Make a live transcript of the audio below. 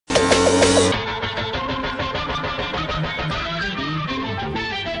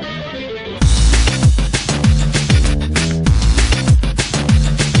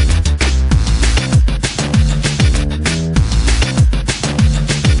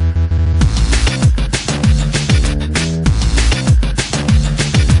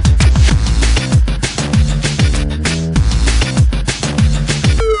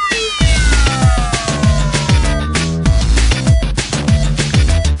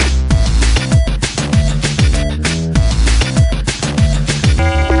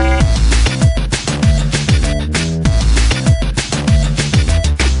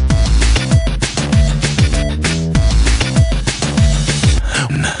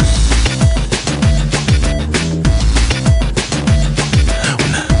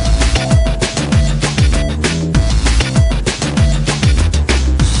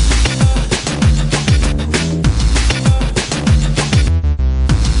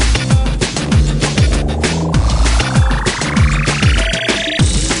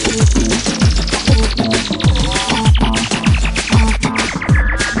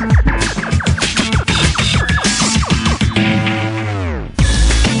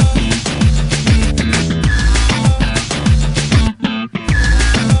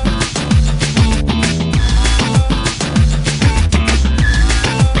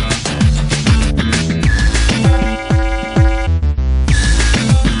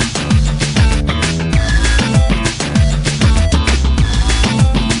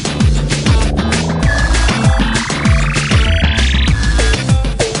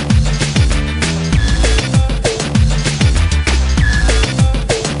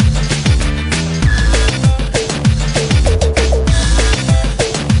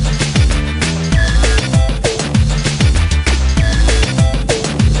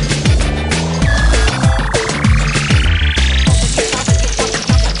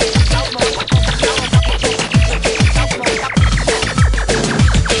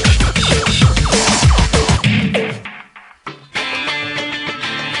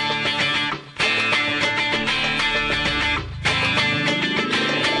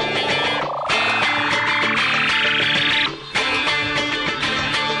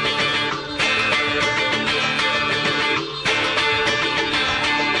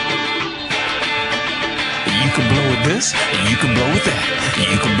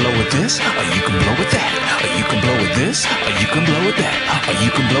this, or you can blow with that, or you can blow with this, or you can blow with that, or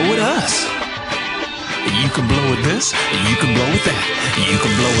you can blow with us. You can blow with this, or you can blow with that. You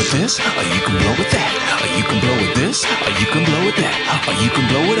can blow with this, or you can blow with that, or you can blow with this, or you can blow with that, or you can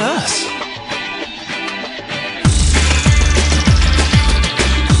blow with us.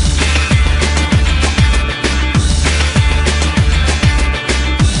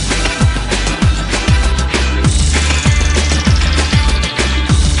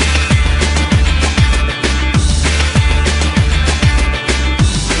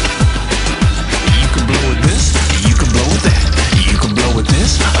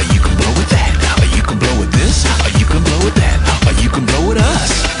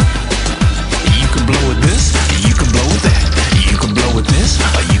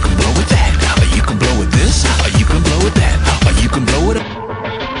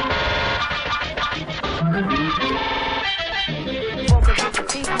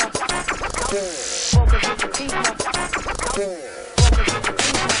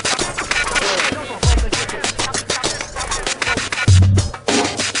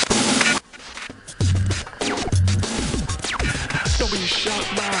 Don't be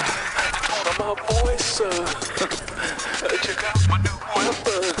shocked by the tone of my voice. Check out my new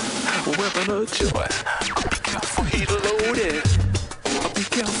weapon of choice. Be careful, heat loaded. Be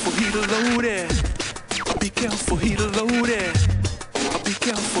careful, heat loaded. Be careful, heat loaded. Be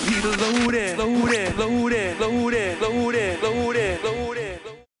careful, heat loaded. Loaded, loaded, loaded, loaded, loaded, loaded.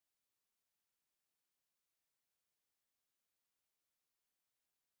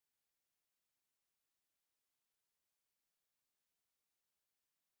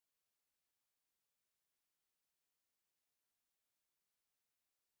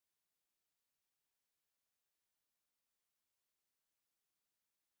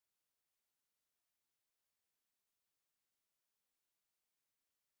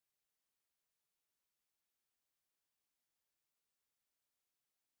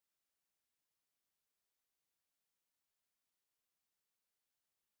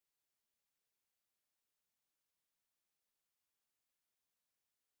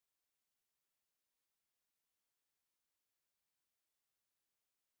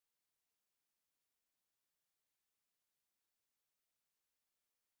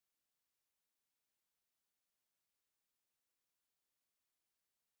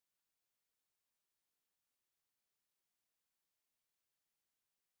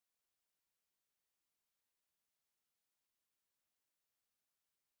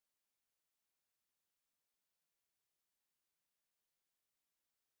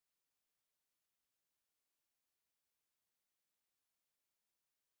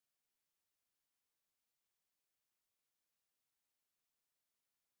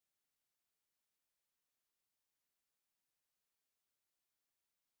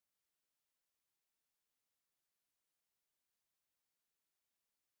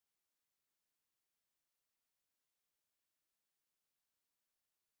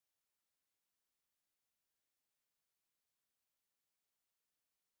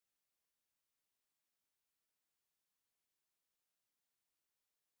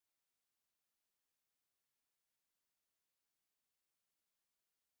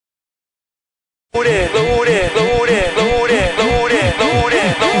 Loaded, loaded, loaded.